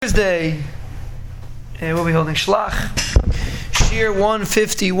Thursday, we'll be holding Shlach. Shir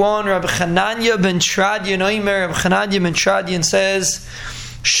 151, Rabbi Chananya ben Shradyan Oimer. Rabbi Chananya ben Shradyan says,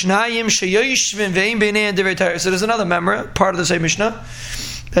 Shnayim sheyoshvim ve'im beinei divrei Torah. So there's another memra, part of the same Mishnah,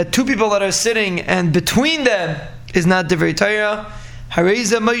 that two people that are sitting and between them is not divrei Torah.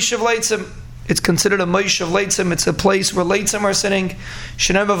 Hareza Moshav Leitzim. It's considered a Moshav Leitzim. It's a place where Leitzim are sitting.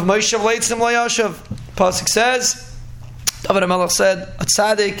 Shenem of Moshav Leitzim Layashav. Pasuk says, David HaMelech said, a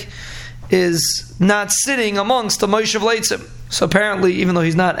tzaddik is not sitting amongst the Moshav Leitzim. So apparently, even though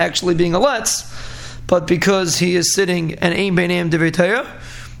he's not actually being a Letz, but because he is sitting and Ein Beinei Divrei Torah,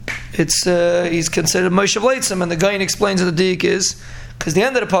 he's considered Moshav Leitzim. And the Gaon explains that the diuk is because the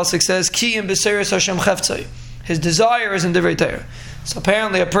end of the pasuk says, Ki im b'seres Hashem cheftzai. His desire is in Divrei Torah. So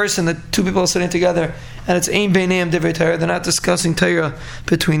apparently, a person that two people are sitting together and it's Ein Beinei Divrei Torah, they're not discussing Torah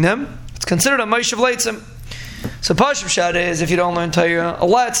between them. It's considered a Moshav Leitzim. So Pashup Shad is, if you don't learn Torah, a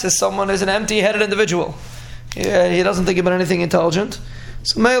Letz is someone is an empty-headed individual. He doesn't think about anything intelligent.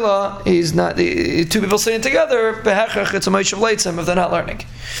 So Mela, he's not. Two people sitting together, behechach, it's a Moshav Leitzim if they're not learning.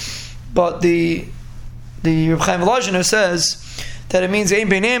 But the Reb Chaim Volozhiner says that it means Ein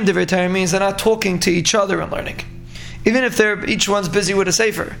Beinei Divrei Torah means they're not talking to each other and learning. Even if each one's busy with a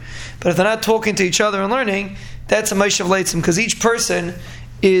sefer, but if they're not talking to each other and learning, that's a Moshav Leitzim because each person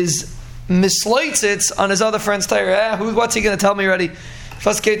is misleitzitz on his other friend's Torah. What's he going to tell me already?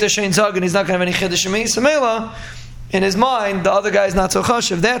 First Keita Shein Zag, and he's not going to have any chiddush in me. So Mela, in his mind, the other guy's not so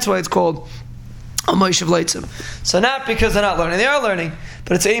chashiv. That's why it's called a Moshav Leitzim. So not because they're not learning, they are learning,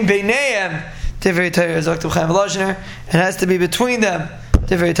 but it's Ein Beinei Divrei Torah. Dr. Chaim Volozhiner. It has to be between them.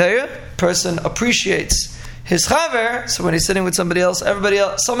 Divrei Torah. Person appreciates his chaver. So when he's sitting with somebody else,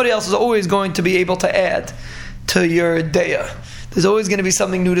 somebody else is always going to be able to add to your daya. There's always going to be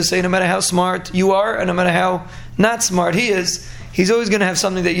something new to say, no matter how smart you are, and no matter how not smart he is. He's always going to have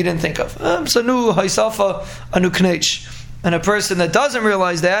something that you didn't think of. So new haisafa, a new knech. And a person that doesn't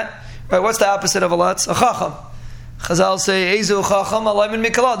realize that, right? What's the opposite of a latz? A chacham. Chazal say, Ezu chacham alaymin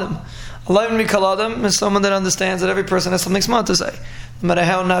mikaladim. Alaymin mikaladim is someone that understands that every person has something smart to say, no matter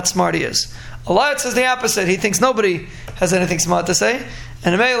how not smart he is. A latz is the opposite. He thinks nobody has anything smart to say.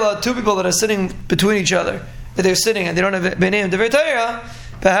 And a mela, two people that are sitting between each other, they're sitting and they don't have Beinei Divrei Torah,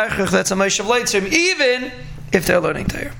 that's a Moshav Leitzim, even if they're learning Torah.